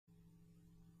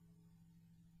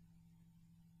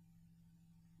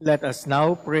Let us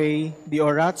now pray the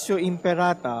Oratio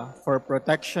Imperata for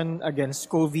protection against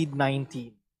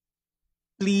COVID-19.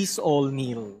 Please all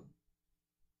kneel.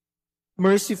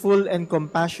 Merciful and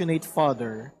compassionate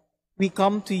Father, we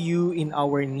come to you in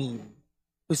our need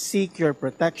to seek your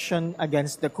protection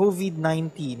against the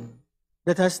COVID-19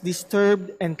 that has disturbed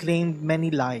and claimed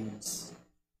many lives.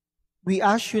 We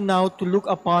ask you now to look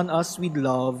upon us with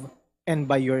love and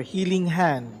by your healing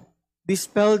hand,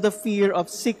 dispel the fear of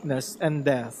sickness and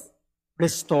death,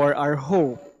 restore our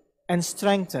hope, and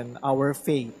strengthen our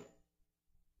faith.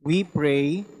 We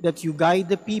pray that you guide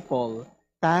the people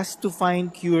tasked to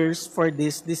find cures for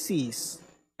this disease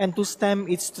and to stem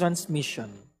its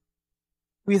transmission.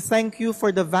 We thank you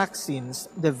for the vaccines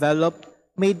developed,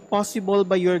 made possible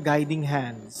by your guiding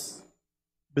hands.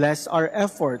 Bless our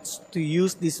efforts to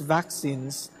use these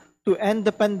vaccines to end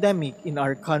the pandemic in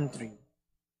our country.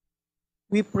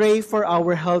 We pray for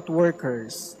our health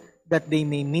workers that they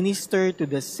may minister to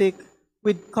the sick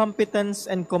with competence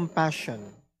and compassion.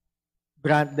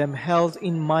 Grant them health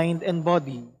in mind and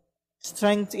body,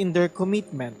 strength in their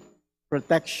commitment,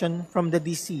 protection from the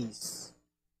disease.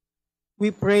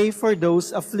 We pray for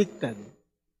those afflicted.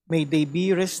 May they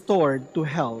be restored to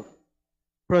health.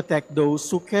 Protect those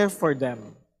who care for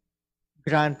them.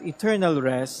 Grant eternal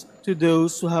rest to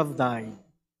those who have died.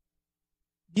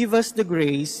 Give us the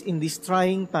grace in these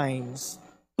trying times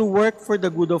to work for the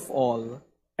good of all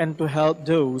and to help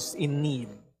those in need.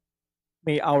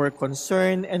 May our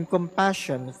concern and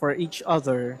compassion for each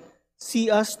other see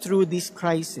us through this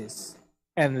crisis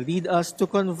and lead us to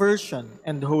conversion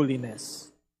and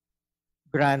holiness.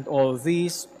 Grant all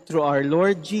this through our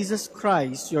Lord Jesus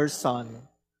Christ, your Son,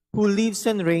 who lives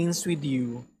and reigns with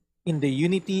you in the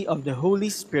unity of the Holy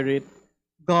Spirit,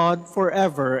 God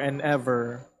forever and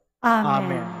ever.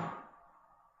 Amen.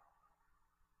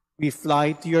 We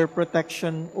fly to your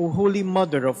protection, O Holy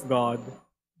Mother of God.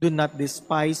 Do not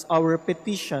despise our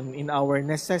petition in our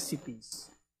necessities,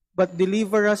 but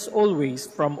deliver us always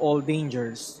from all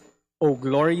dangers, O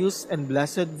glorious and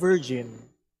blessed Virgin.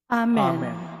 Amen.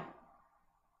 Amen.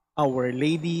 Our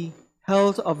Lady,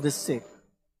 health of the sick.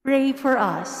 Pray for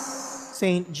us.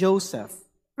 Saint Joseph.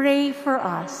 Pray for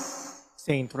us.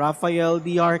 Saint Raphael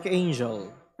the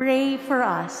Archangel. Pray for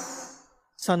us.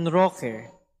 San Roque.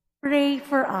 Pray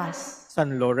for us.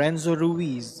 San Lorenzo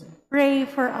Ruiz. Pray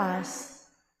for us.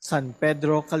 San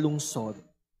Pedro Calungsod.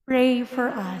 Pray for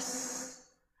us.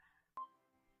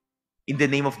 In the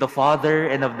name of the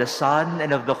Father, and of the Son,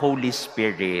 and of the Holy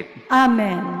Spirit.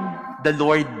 Amen. The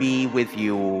Lord be with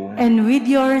you. And with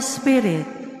your spirit.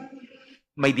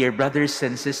 My dear brothers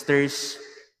and sisters,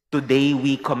 today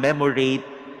we commemorate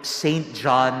Saint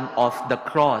John of the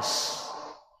Cross,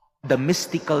 the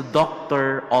mystical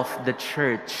doctor of the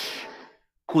Church,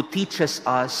 who teaches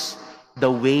us the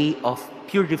way of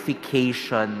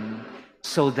purification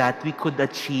so that we could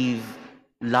achieve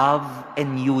love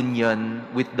and union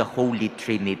with the Holy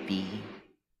Trinity.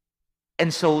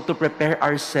 And so, to prepare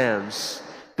ourselves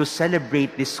to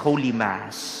celebrate this Holy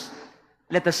Mass,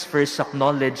 let us first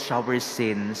acknowledge our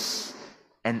sins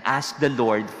and ask the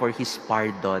Lord for His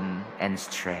pardon and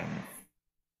strength.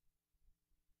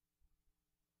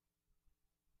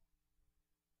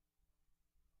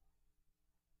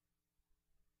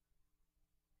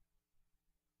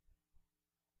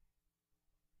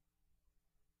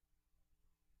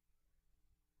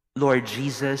 Lord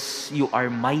Jesus, you are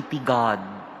mighty God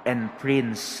and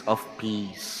Prince of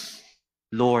Peace.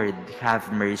 Lord,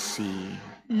 have mercy.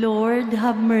 Lord,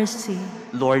 have mercy.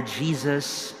 Lord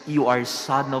Jesus, you are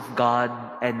Son of God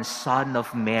and Son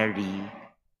of Mary.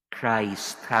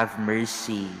 Christ, have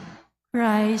mercy.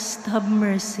 Christ, have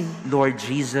mercy. Lord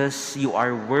Jesus, you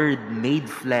are Word made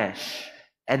flesh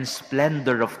and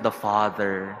splendor of the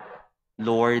Father.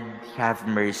 Lord, have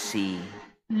mercy.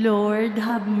 Lord,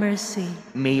 have mercy.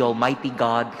 May Almighty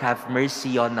God have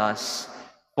mercy on us,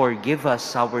 forgive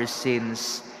us our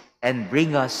sins, and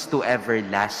bring us to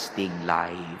everlasting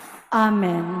life.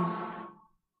 Amen.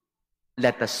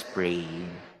 Let us pray.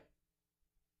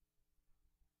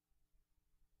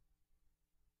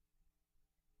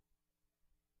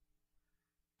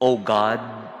 O God,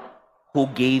 who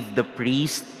gave the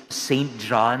priest Saint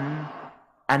John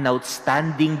an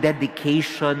outstanding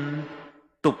dedication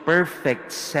to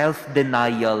perfect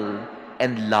self-denial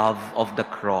and love of the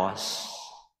cross,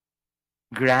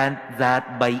 grant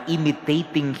that by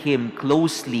imitating him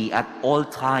closely at all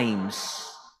times,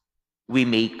 we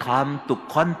may come to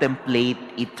contemplate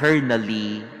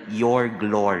eternally your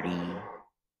glory.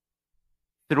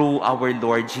 Through our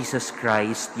Lord Jesus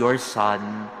Christ, your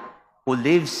Son, who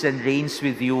lives and reigns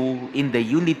with you in the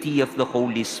unity of the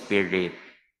Holy Spirit,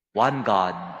 one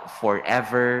God,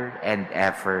 forever and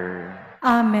ever.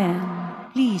 Amen.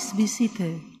 Please be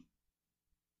seated.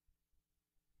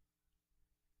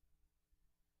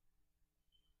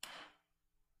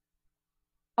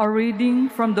 A reading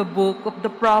from the book of the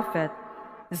prophet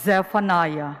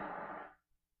Zephaniah.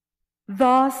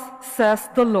 Thus says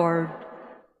the Lord,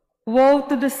 woe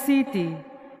to the city,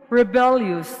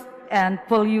 rebellious and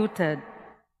polluted,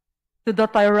 to the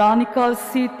tyrannical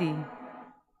city.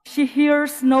 She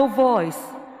hears no voice,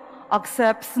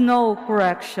 accepts no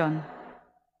correction.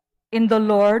 In the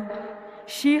Lord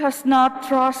she has not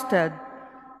trusted.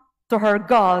 To her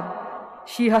God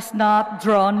she has not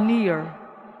drawn near.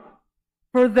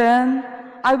 For then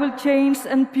I will change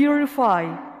and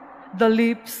purify the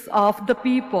lips of the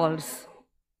peoples,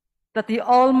 that they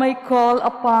all may call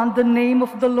upon the name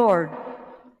of the Lord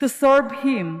to serve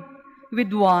him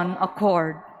with one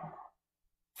accord.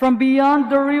 From beyond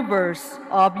the rivers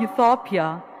of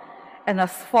Ethiopia and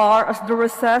as far as the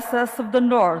recesses of the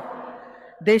north,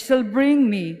 they shall bring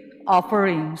me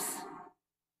offerings.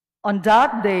 On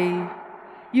that day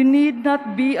you need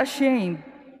not be ashamed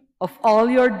of all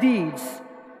your deeds,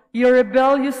 your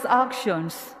rebellious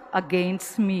actions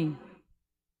against me.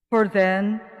 For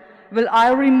then will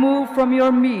I remove from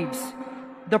your midst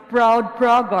the proud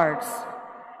braggarts,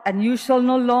 and you shall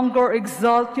no longer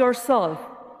exalt yourself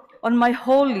on my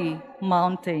holy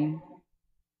mountain.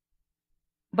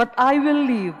 But I will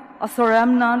leave as a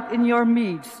remnant in your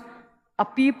midst, a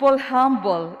people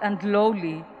humble and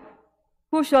lowly,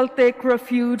 who shall take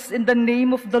refuge in the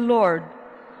name of the Lord,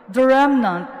 the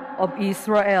remnant of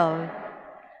Israel.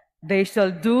 They shall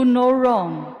do no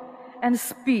wrong and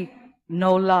speak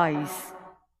no lies,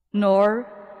 nor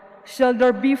shall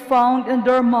there be found in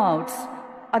their mouths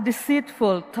a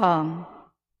deceitful tongue.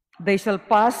 They shall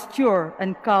pasture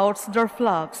and couch their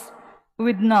flocks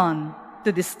with none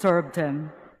to disturb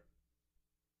them.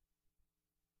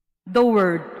 The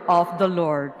word of the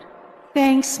Lord.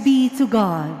 Thanks be to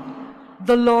God.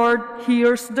 The Lord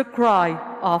hears the cry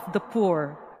of the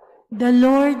poor. The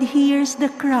Lord hears the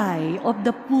cry of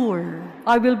the poor.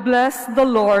 I will bless the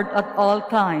Lord at all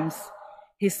times.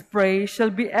 His praise shall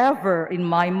be ever in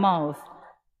my mouth.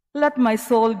 Let my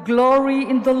soul glory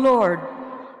in the Lord.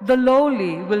 The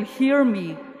lowly will hear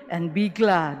me and be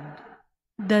glad.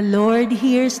 The Lord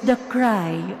hears the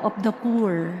cry of the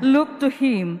poor. Look to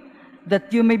him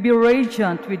that you may be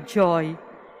radiant with joy,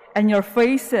 and your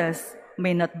faces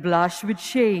may not blush with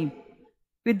shame.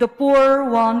 With the poor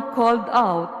one called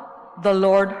out, the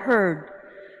Lord heard,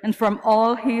 and from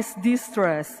all his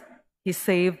distress he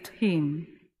saved him.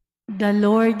 The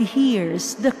Lord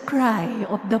hears the cry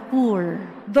of the poor.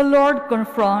 The Lord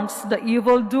confronts the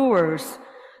evildoers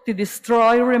to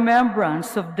destroy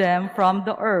remembrance of them from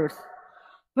the earth.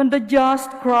 When the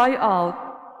just cry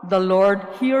out, the Lord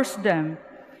hears them,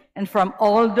 and from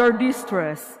all their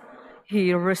distress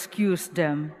he rescues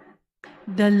them.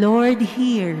 The Lord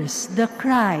hears the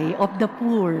cry of the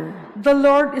poor. The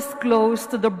Lord is close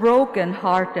to the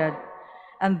broken-hearted,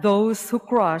 and those who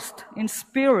crushed in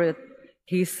spirit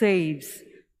he saves.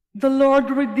 The Lord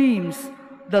redeems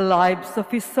the lives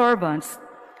of his servants.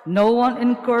 No one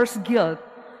incurs guilt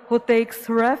who takes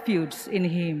refuge in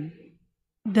him.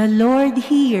 The Lord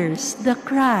hears the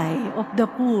cry of the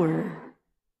poor.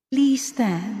 Please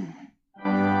stand.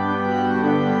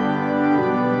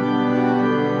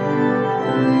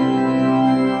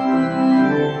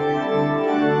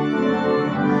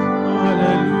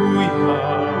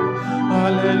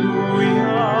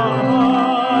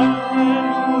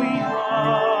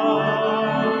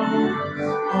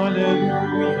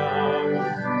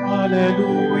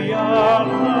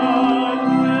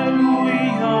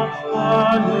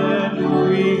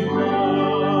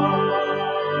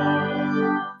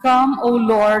 Come, O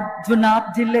Lord, do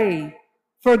not delay.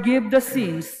 Forgive the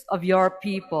sins of your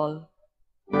people.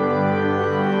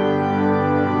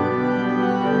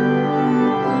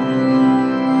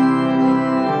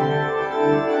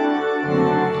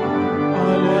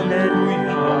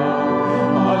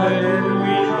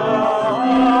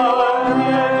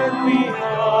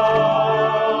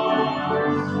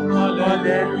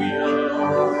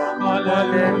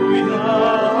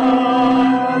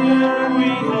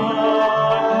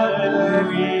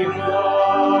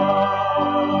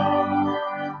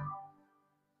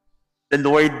 The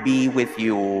Lord be with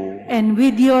you. And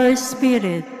with your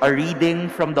spirit. A reading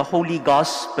from the Holy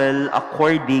Gospel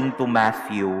according to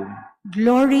Matthew.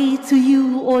 Glory to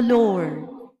you, O Lord.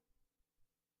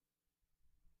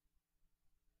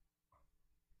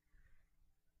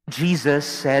 Jesus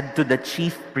said to the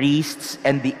chief priests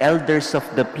and the elders of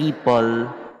the people,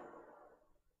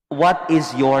 "What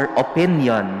is your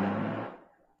opinion?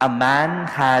 A man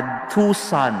had 2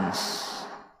 sons.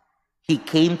 He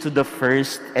came to the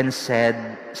first and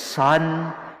said,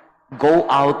 "Son, go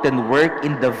out and work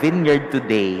in the vineyard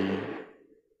today."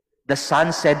 The son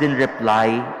said in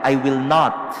reply, "I will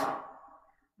not."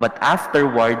 But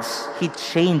afterwards, he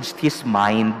changed his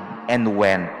mind and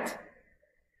went.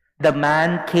 The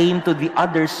man came to the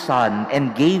other son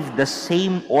and gave the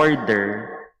same order.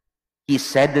 He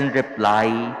said in reply,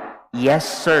 "Yes,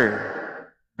 sir,"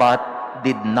 but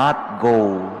did not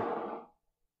go.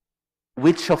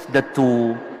 Which of the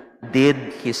 2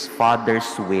 did his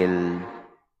father's will?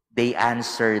 They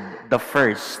answered, "The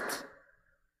first."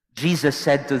 Jesus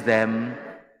said to them,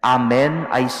 "Amen,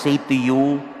 I say to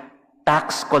you,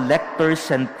 tax collectors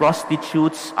and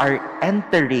prostitutes are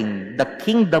entering the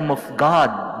kingdom of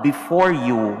God before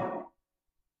you.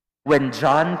 When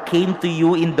John came to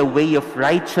you in the way of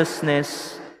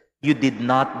righteousness, you did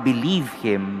not believe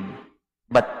him,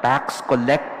 but tax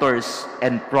collectors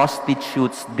and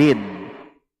prostitutes did.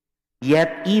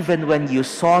 Yet even when you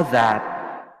saw that,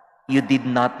 you did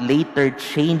not later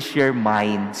change your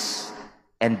minds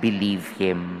and believe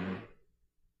him."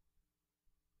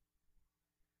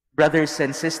 Brothers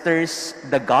and sisters,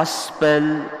 the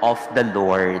Gospel of the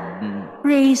Lord.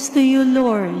 Praise to you,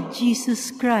 Lord Jesus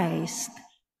Christ.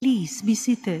 Please be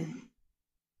seated.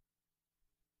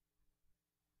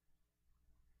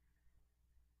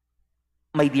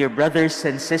 My dear brothers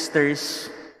and sisters,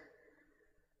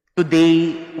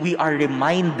 today we are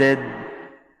reminded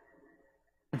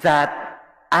that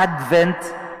Advent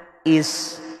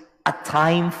is a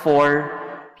time for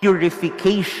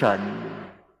purification.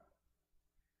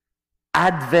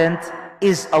 Advent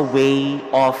is a way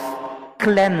of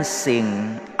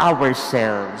cleansing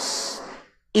ourselves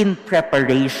in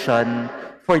preparation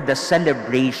for the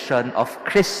celebration of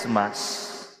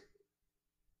Christmas.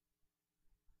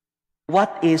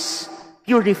 What is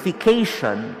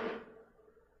purification?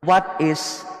 What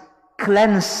is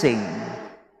cleansing?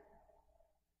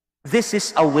 This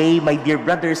is a way, my dear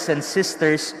brothers and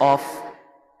sisters, of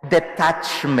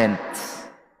detachment,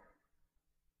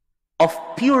 of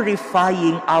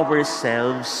purifying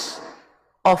ourselves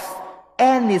of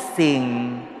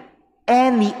anything,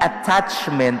 any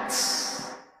attachments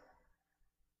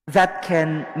that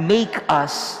can make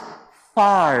us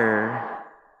far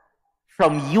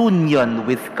from union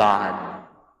with God.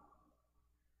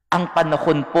 Ang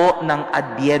panahon po ng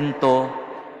Adbyento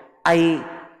ay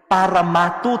para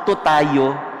matuto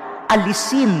tayo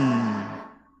alisin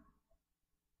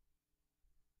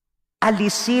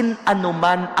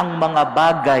anuman ang mga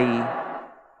bagay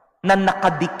na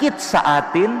nakadikit sa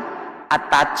atin,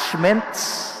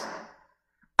 attachments,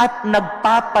 at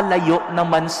nagpapalayo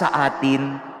naman sa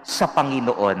atin sa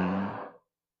Panginoon.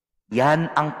 Yan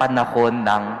ang panahon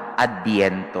ng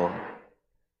Adbyento.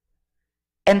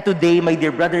 And today, my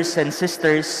dear brothers and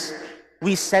sisters,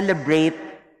 we celebrate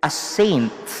a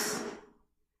saint,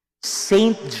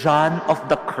 Saint John of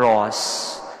the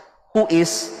Cross, who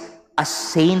is a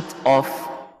saint of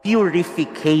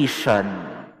purification.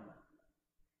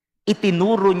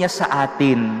 Itinuro niya sa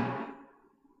atin,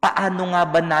 paano nga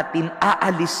ba natin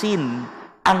aalisin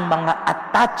ang mga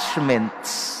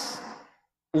attachments?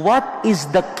 What is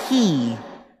the key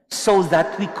so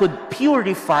that we could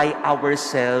purify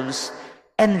ourselves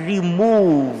and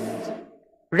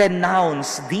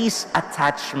renounce these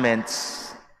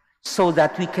attachments so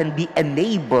that we can be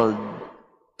enabled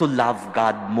to love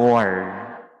God more?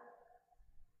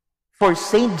 For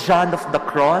Saint John of the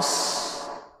Cross,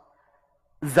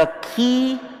 the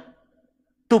key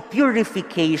to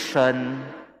purification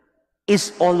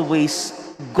is always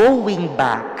going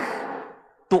back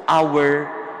to our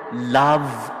love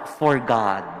for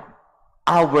God,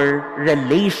 our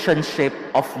relationship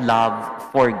of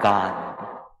love for God.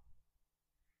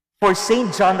 For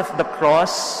Saint John of the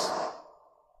Cross,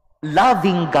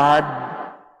 loving God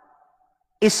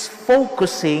is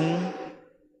focusing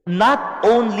not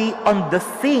only on the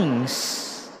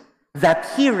things that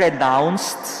he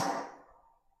renounced,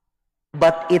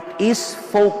 but it is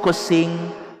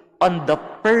focusing on the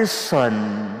person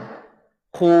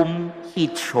whom he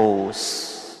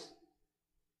chose.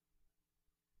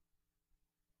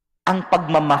 Ang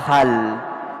pagmamahal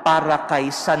para kay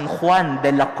San Juan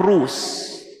de la Cruz,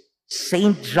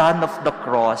 Saint John of the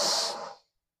Cross,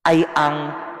 ay ang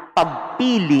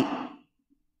pagpili,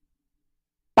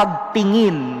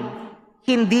 pagtingin,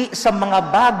 hindi sa mga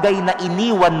bagay na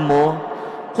iniwan mo,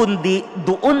 kundi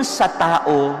doon sa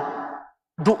tao,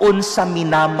 doon sa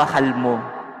minamahal mo.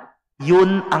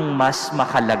 Yun ang mas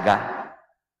mahalaga.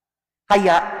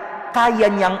 Kaya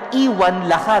kaya niyang iwan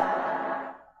lahat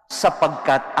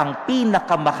sapagkat ang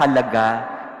pinakamahalaga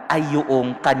ay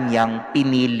yung kanyang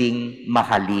piniling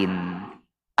mahalin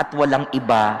at walang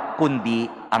iba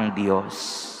kundi ang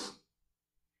Diyos.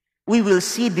 We will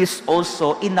see this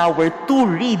also in our two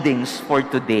readings for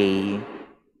today.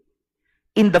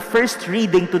 In the first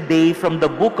reading today from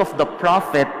the book of the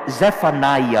prophet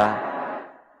Zephaniah,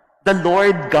 the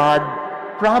Lord God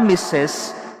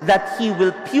promises that He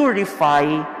will purify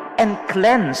and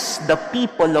cleanse the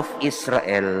people of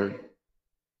Israel.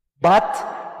 But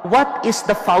what is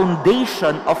the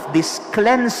foundation of this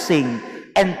cleansing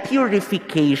and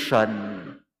purification?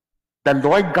 The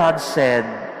Lord God said,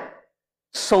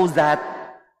 so that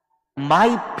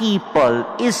my people,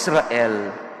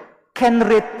 Israel, can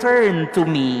return to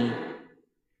me,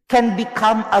 can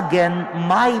become again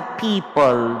my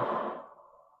people,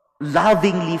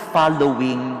 lovingly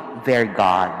following their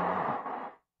God.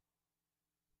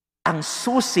 Ang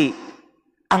susi,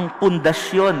 ang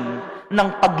pundasyon ng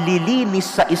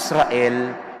paglilinis sa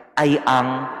Israel ay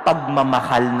ang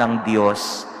pagmamahal ng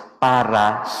Diyos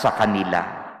para sa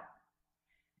kanila.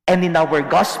 And in our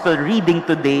gospel reading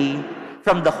today,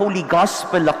 from the Holy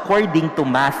Gospel according to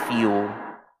Matthew,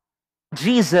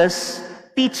 Jesus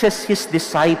teaches His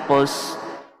disciples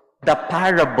the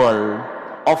parable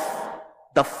of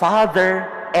the father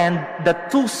and the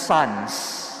two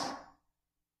sons.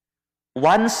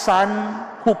 One son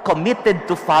who committed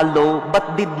to follow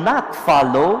but did not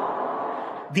follow,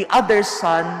 the other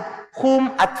son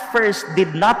whom at first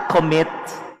did not commit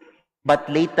but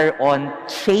later on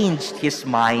changed his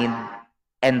mind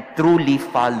and truly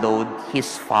followed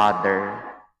his father.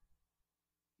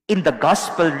 In the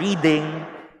gospel reading,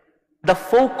 the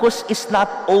focus is not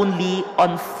only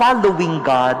on following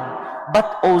God,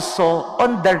 but also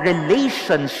on the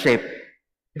relationship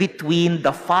between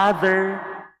the Father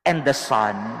and the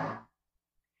Son.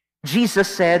 Jesus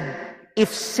said,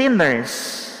 if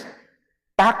sinners,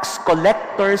 tax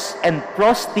collectors, and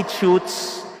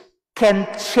prostitutes can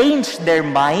change their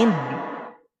mind,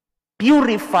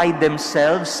 purify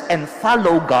themselves, and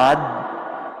follow God,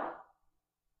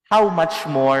 how much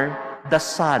more the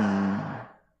Son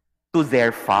to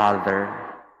their Father?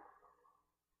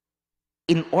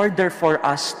 In order for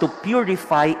us to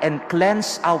purify and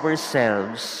cleanse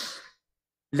ourselves,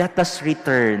 let us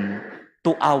return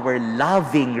to our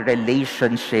loving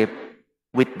relationship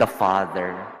with the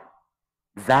Father.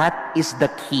 That is the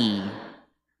key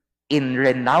in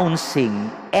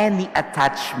renouncing any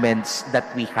attachments that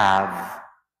we have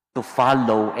to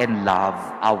follow and love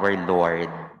our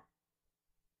Lord.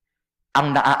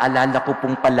 Ang naaalala ko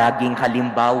pong palaging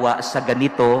halimbawa sa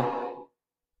ganito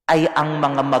ay ang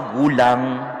mga magulang,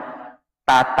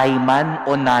 tatay man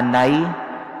o nanay,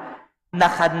 na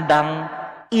handang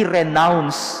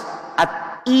i-renounce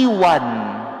at iwan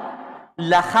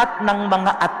lahat ng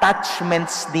mga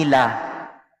attachments nila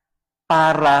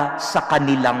para sa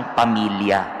kanilang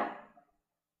pamilya.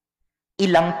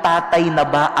 Ilang tatay na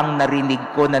ba ang narinig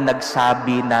ko na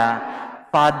nagsabi na,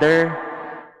 Father,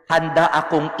 handa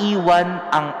akong iwan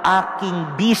ang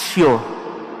aking bisyo.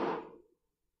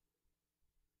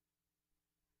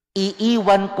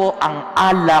 Iiwan ko ang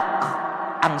alak,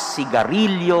 ang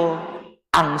sigarilyo,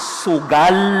 ang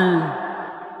sugal,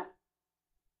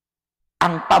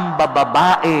 ang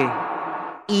pambababae.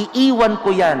 Iiwan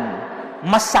ko yan.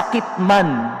 Masakit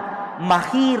man,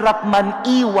 mahirap man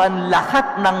iwan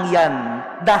lahat ng yan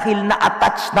dahil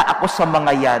na-attach na ako sa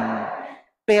mga yan.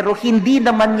 Pero hindi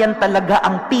naman yan talaga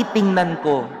ang titingnan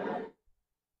ko.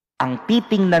 Ang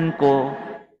titingnan ko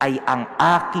ay ang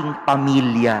aking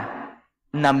pamilya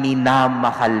na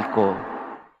minamahal ko.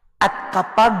 At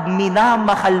kapag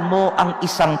minamahal mo ang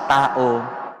isang tao,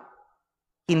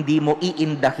 hindi mo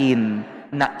iindahin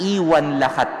na iwan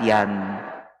lahat yan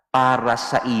para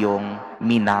sa iyong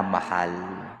minamahal.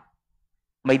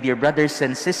 My dear brothers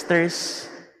and sisters,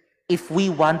 if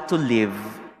we want to live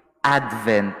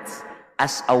Advent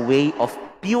as a way of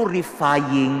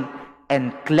purifying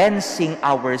and cleansing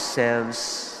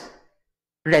ourselves,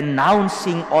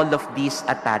 renouncing all of these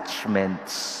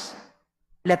attachments,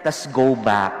 let us go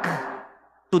back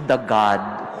to the God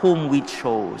whom we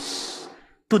chose,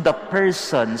 to the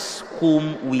persons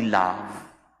whom we love.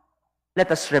 Let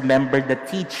us remember the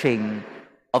teaching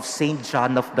of St.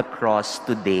 John of the Cross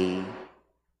today,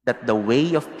 that the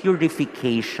way of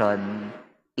purification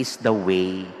is the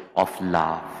way of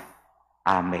love.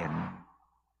 Amen.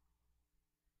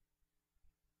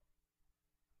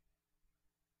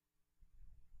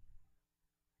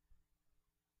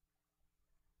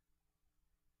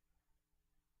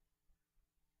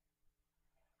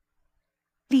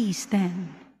 Please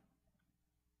stand.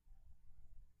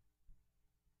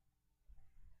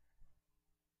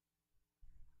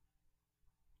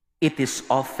 It is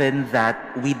often that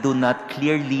we do not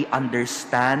clearly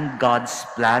understand God's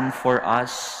plan for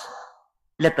us.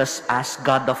 Let us ask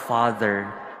God the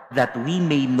Father that we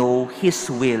may know His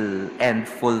will and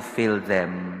fulfill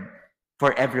them.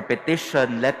 For every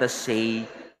petition, let us say,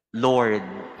 Lord,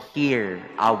 hear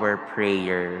our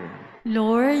prayer.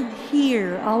 Lord,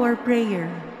 hear our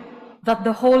prayer. That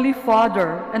the Holy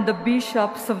Father and the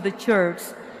bishops of the Church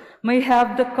may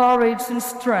have the courage and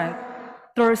strength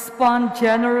to respond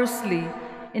generously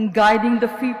in guiding the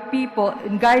faithful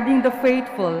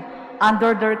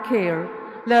under their care,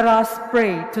 let us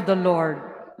pray to the Lord.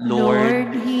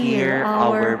 Lord, hear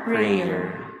our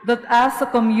prayer. That as a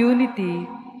community,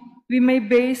 we may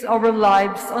base our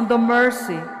lives on the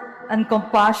mercy and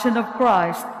compassion of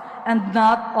Christ and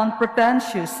not on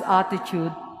pretentious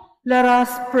attitude, let us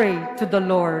pray to the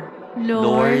Lord.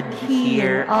 Lord,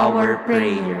 hear our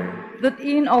prayer. That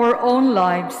in our own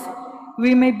lives,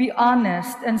 we may be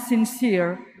honest and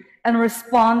sincere and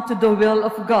respond to the will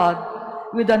of God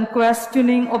with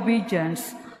unquestioning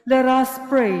obedience, let us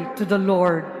pray to the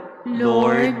Lord.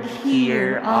 Lord,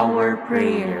 hear our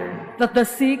prayer. That the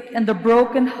sick and the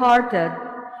broken-hearted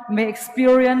may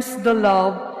experience the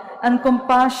love and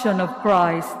compassion of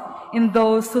Christ in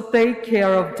those who take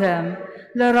care of them,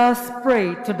 let us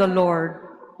pray to the Lord.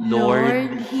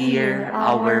 Lord, hear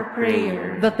our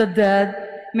prayer. That the dead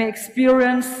may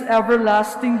experience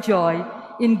everlasting joy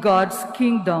in God's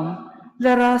kingdom,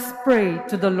 let us pray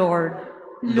to the Lord.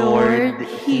 Lord,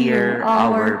 hear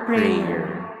our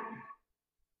prayer.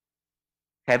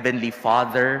 Heavenly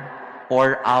Father,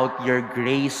 pour out your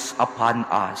grace upon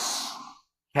us.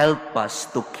 Help us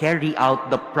to carry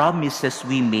out the promises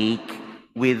we make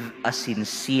with a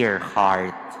sincere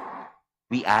heart.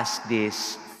 We ask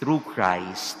this through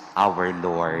Christ our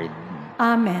Lord.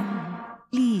 Amen.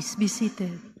 Please be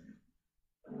seated.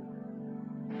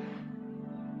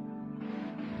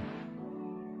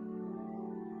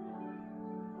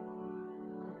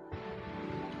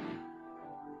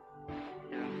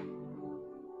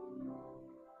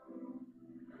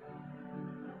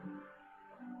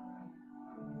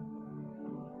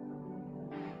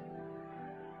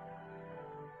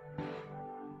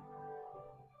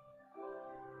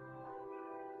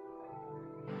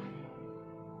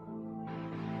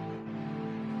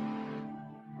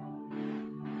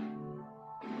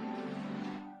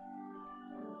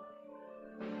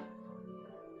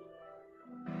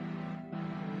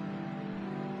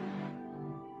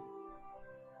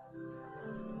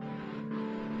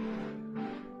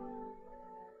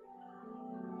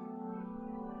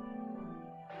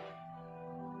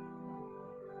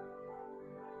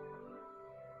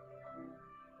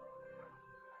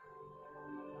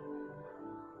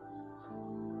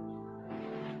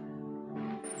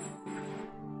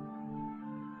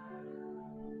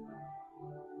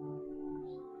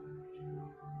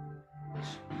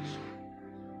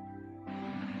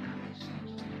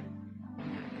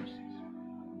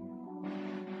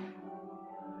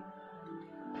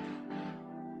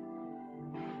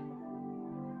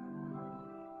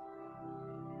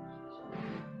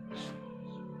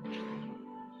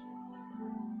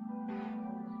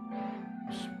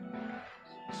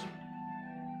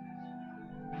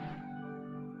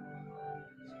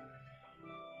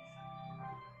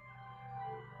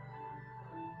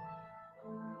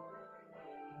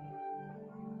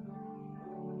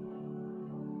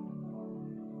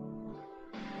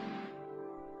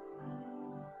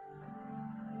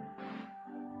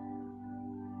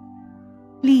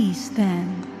 Please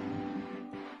stand.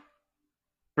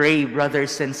 Pray,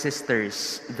 brothers and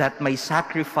sisters, that my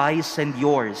sacrifice and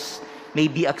yours may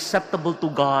be acceptable to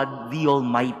God, the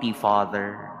Almighty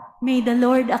Father. May the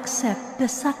Lord accept the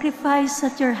sacrifice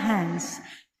at your hands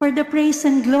for the praise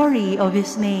and glory of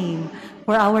His name,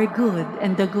 for our good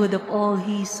and the good of all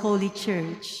His holy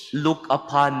church. Look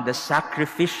upon the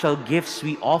sacrificial gifts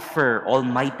we offer,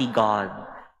 Almighty God,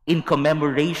 in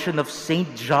commemoration of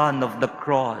Saint John of the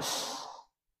Cross,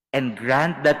 and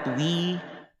grant that we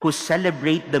who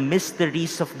celebrate the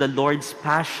mysteries of the Lord's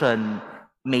Passion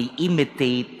may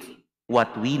imitate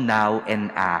what we now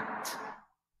enact.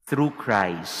 Through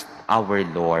Christ our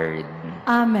Lord.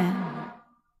 Amen.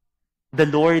 The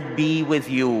Lord be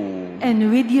with you.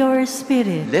 And with your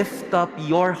spirit. Lift up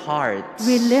your hearts.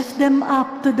 We lift them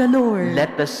up to the Lord.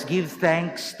 Let us give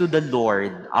thanks to the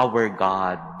Lord our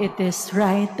God. It is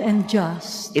right and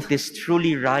just. It is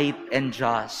truly right and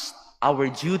just,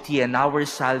 our duty and our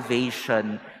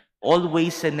salvation,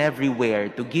 always and everywhere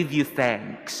to give you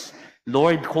thanks,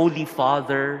 Lord, Holy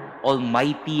Father,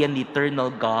 Almighty and eternal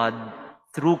God,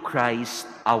 through Christ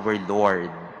our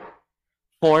Lord.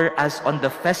 For as on the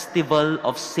festival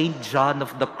of Saint John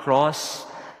of the Cross,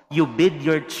 you bid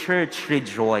your church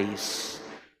rejoice,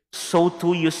 so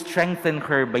too you strengthen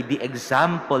her by the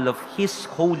example of his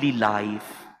holy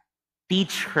life.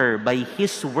 Teach her by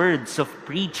his words of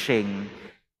preaching,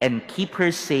 and keep her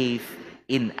safe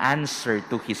in answer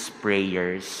to his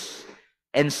prayers.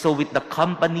 And so with the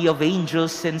company of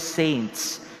angels and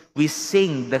saints, we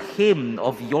sing the hymn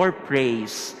of your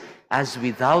praise, as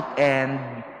without end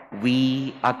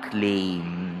we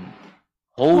acclaim.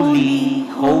 Holy,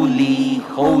 holy,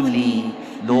 holy,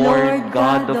 Lord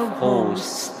God of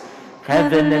hosts,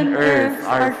 heaven and earth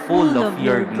are full of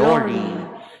your glory.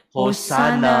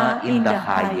 Hosanna in the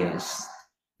highest.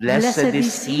 Blessed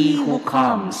is he who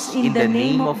comes in the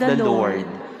name of the Lord.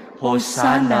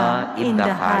 Hosanna in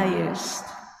the highest.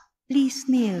 Please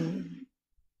kneel.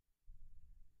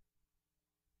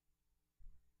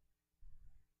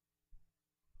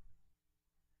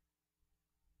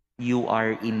 You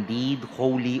are indeed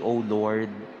holy, O Lord,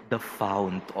 the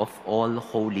fount of all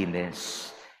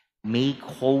holiness. Make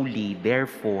holy,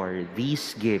 therefore,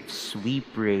 these gifts, we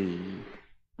pray,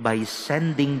 by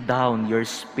sending down your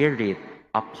Spirit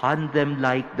upon them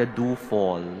like the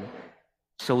dewfall,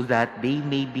 so that they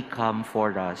may become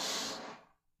for us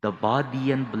the body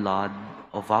and blood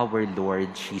of our Lord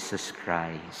Jesus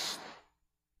Christ.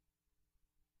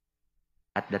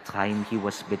 At the time he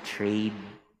was betrayed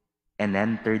and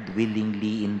entered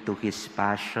willingly into his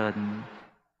passion,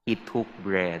 he took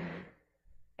bread,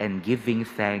 and giving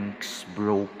thanks,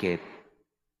 broke it,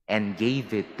 and gave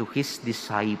it to his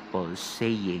disciples,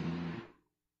 saying,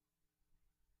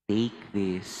 "Take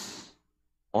this,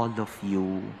 all of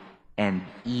you, and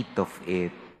eat of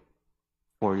it,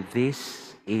 for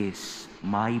this is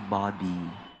my body,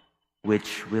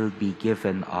 which will be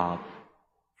given up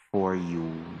for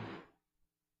you."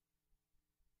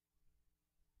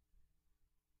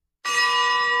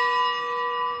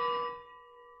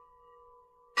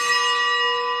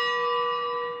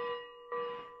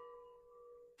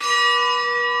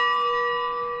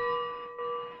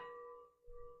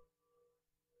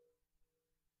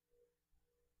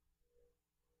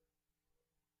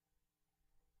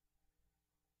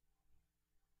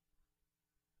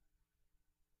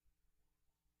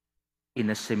 In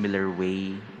a similar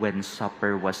way, when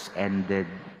supper was ended,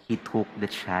 he took the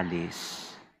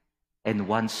chalice, and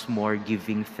once more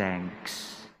giving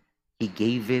thanks, he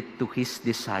gave it to his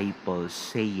disciples,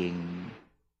 saying,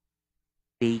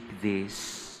 "Take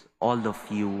this, all of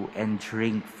you, and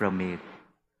drink from it,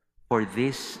 for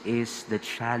this is the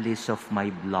chalice of my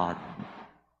blood,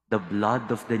 the blood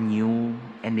of the new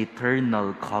and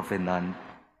eternal covenant,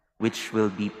 which will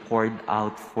be poured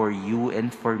out for you and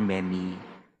for many,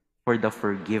 for the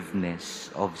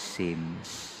forgiveness of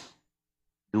sins.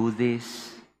 Do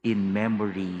this in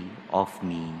memory of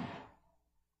me."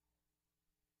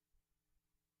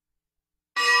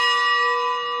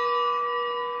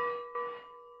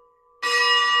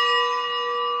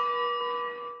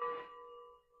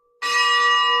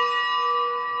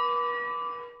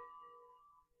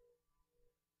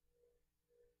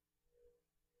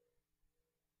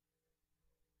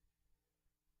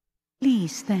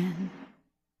 Please stand.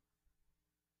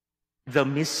 The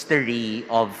mystery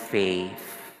of faith.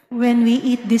 When we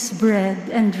eat this bread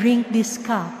and drink this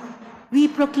cup, we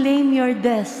proclaim your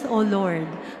death, O Lord,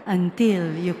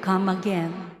 until you come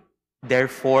again.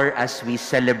 Therefore, as we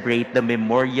celebrate the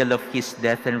memorial of his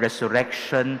death and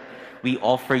resurrection, we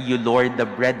offer you, Lord, the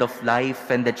bread of life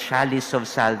and the chalice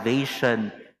of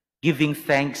salvation, giving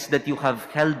thanks that you have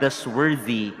held us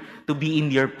worthy to be in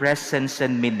your presence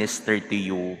and minister to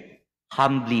you.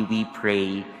 Humbly we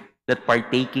pray that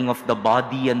partaking of the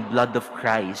body and blood of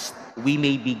Christ, we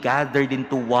may be gathered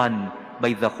into one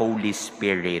by the Holy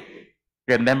Spirit.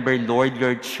 Remember, Lord,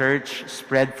 your church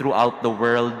spread throughout the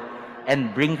world,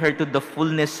 and bring her to the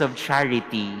fullness of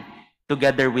charity,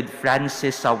 together with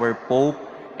Francis, our Pope,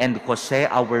 and Jose,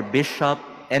 our Bishop,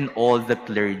 and all the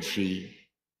clergy.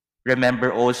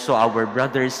 Remember also our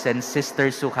brothers and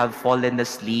sisters who have fallen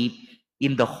asleep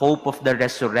in the hope of the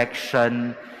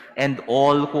resurrection, and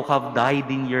all who have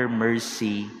died in your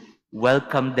mercy.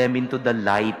 Welcome them into the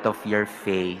light of your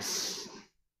face.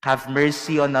 Have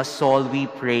mercy on us all, we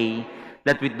pray,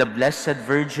 that with the Blessed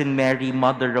Virgin Mary,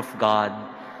 Mother of God,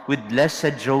 with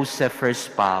blessed Joseph, her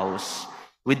spouse,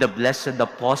 with the blessed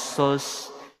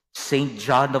apostles, Saint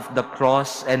John of the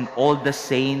Cross, and all the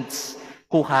saints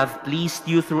who have pleased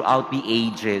you throughout the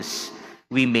ages,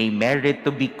 we may merit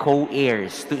to be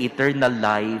co-heirs to eternal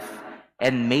life,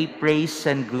 and may praise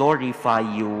and glorify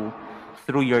you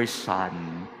through your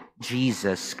Son,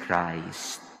 Jesus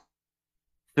Christ.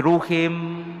 through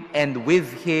him, and with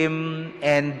him,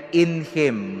 and in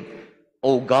him.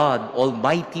 O God,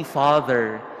 Almighty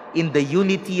Father, in the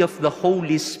unity of the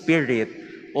Holy Spirit,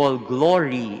 all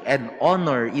glory and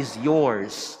honor is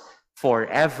yours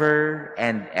forever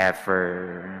and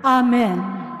ever. Amen.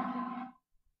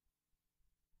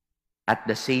 At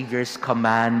the Savior's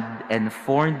command and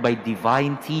formed by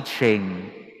divine teaching,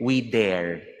 we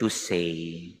dare to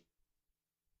say,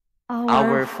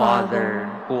 Our Father,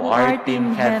 who art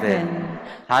in heaven,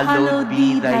 hallowed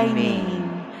be thy name.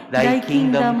 Thy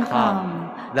kingdom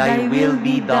come, thy will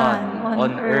be done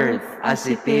on earth as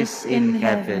it is in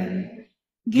heaven.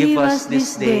 Give us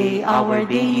this day our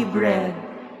daily bread,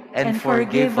 and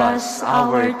forgive us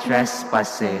our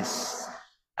trespasses,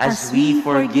 as we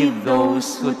forgive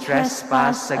those who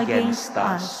trespass against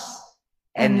us.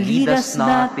 And lead us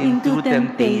not into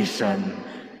temptation,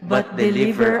 but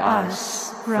deliver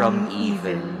us from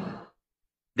evil.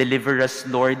 Deliver us,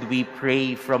 Lord, we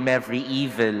pray, from every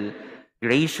evil.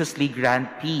 Graciously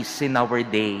grant peace in our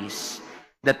days,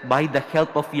 that by the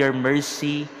help of your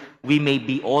mercy we may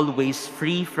be always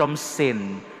free from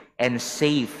sin and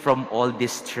safe from all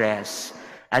distress,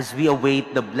 as we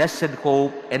await the blessed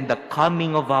hope and the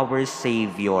coming of our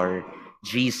Savior,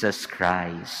 Jesus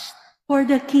Christ. For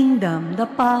the kingdom, the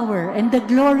power, and the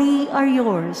glory are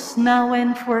yours, now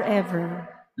and forever.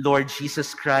 Lord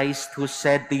Jesus Christ, who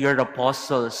said to your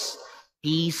apostles,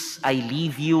 Peace I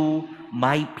leave you,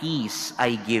 my peace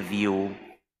I give you.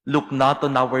 Look not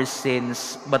on our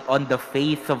sins, but on the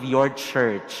faith of your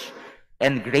church,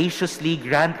 and graciously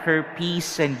grant her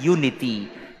peace and unity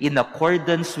in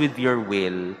accordance with your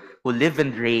will, who live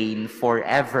and reign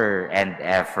forever and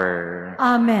ever.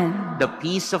 Amen. The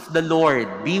peace of the Lord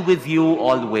be with you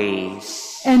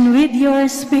always. And with your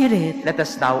spirit. Let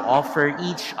us now offer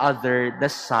each other the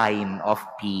sign of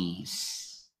peace.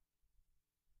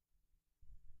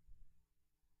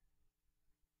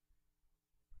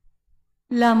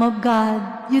 Lamb of God,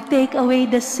 you take away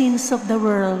the sins of the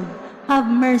world.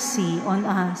 Have mercy on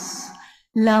us.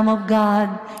 Lamb of God,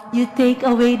 you take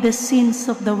away the sins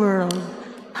of the world.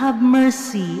 Have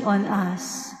mercy on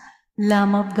us.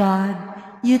 Lamb of God,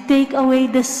 you take away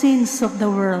the sins of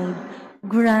the world.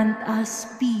 Grant us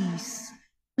peace.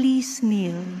 Please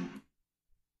kneel.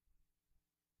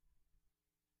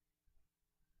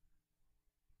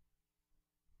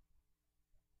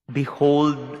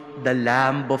 Behold the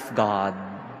Lamb of God.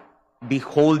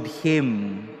 Behold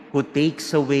him who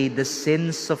takes away the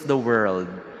sins of the world.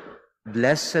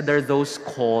 Blessed are those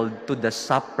called to the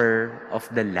supper of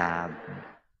the Lamb.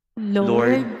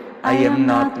 Lord, I am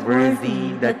not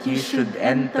worthy that you should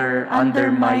enter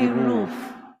under my roof,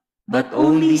 but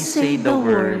only say the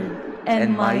word,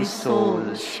 and my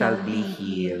soul shall be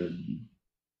healed.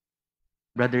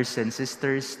 Brothers and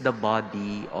sisters, the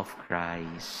body of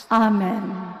Christ.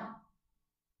 Amen.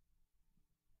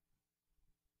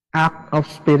 Act of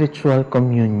spiritual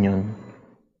communion.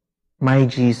 My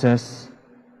Jesus,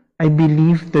 I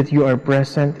believe that you are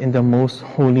present in the most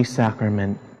holy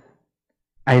sacrament.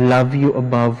 I love you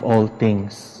above all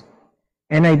things,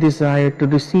 and I desire to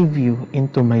receive you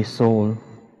into my soul.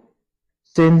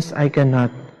 Since I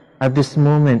cannot at this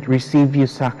moment receive you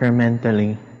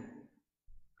sacramentally,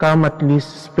 come at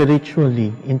least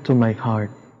spiritually into my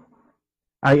heart.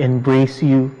 I embrace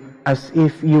you as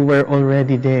if you were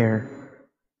already there,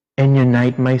 and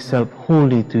unite myself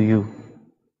wholly to you.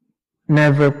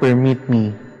 Never permit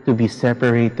me to be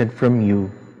separated from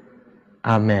you.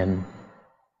 Amen.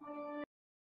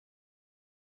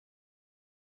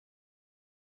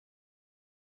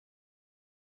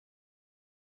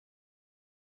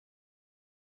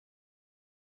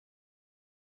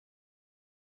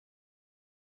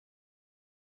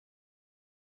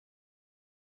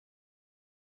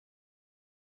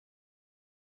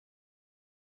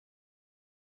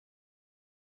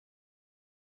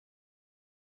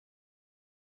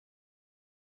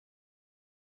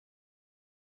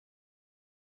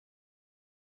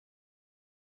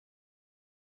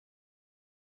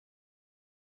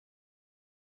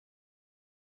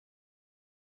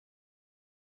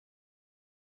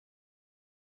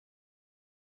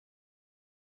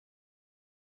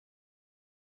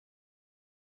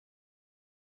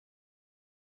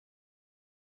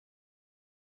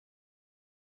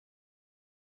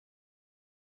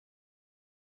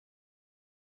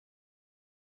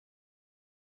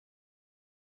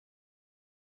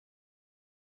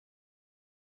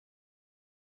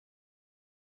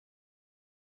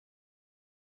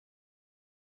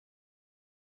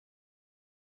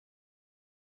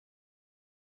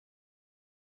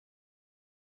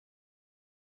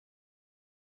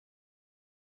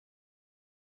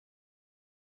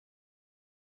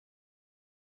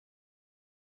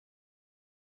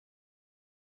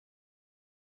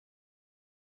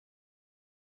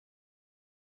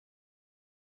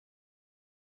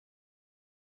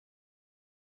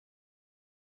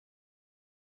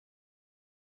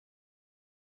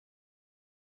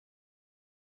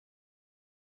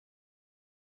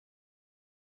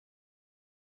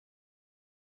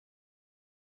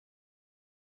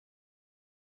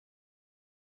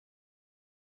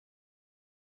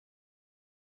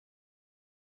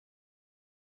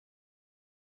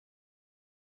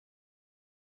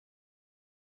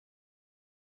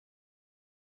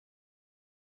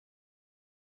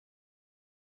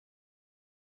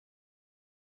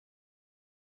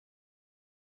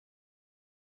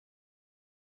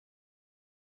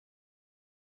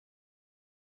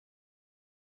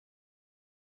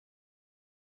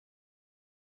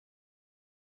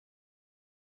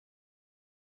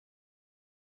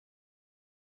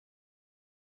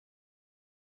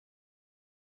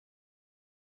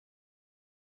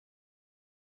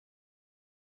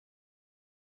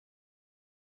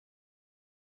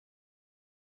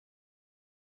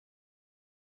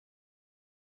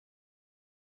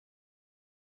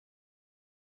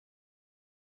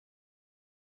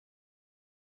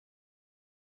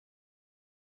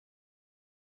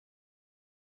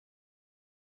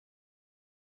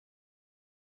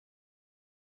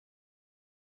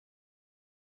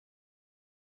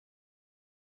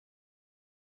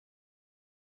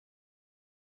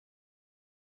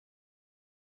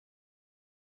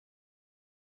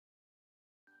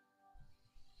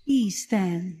 Please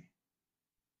stand.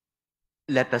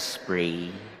 Let us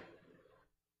pray.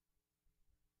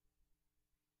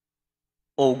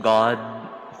 O God,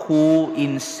 who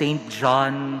in Saint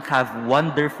John have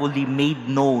wonderfully made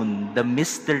known the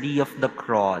mystery of the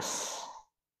cross,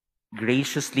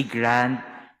 graciously grant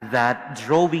that,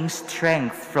 drawing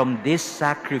strength from this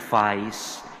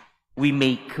sacrifice, we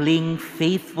may cling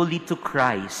faithfully to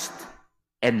Christ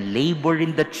and labor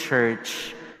in the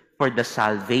Church for the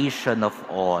salvation of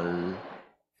all.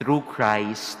 Through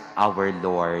Christ our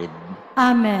Lord.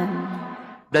 Amen.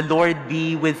 The Lord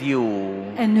be with you.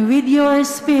 And with your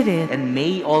spirit. And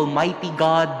may Almighty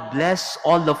God bless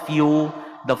all of you,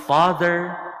 the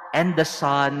Father, and the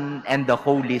Son, and the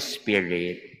Holy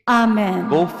Spirit. Amen.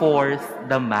 Go forth,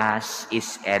 the Mass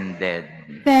is ended.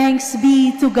 Thanks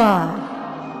be to God.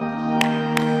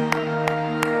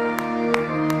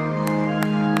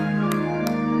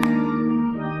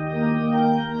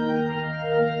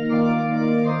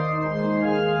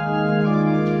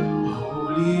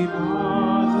 Holy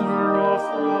Mother of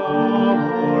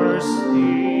our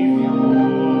Savior,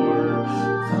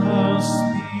 the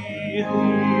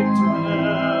Spirit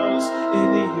dwells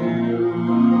in you.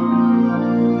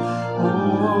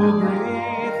 Oh,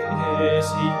 great is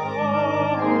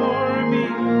your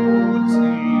beauty,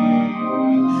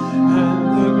 and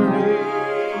the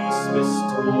grace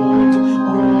bestowed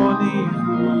on you.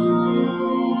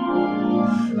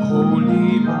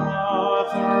 Holy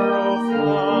Mother of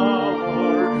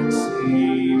our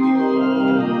Savior,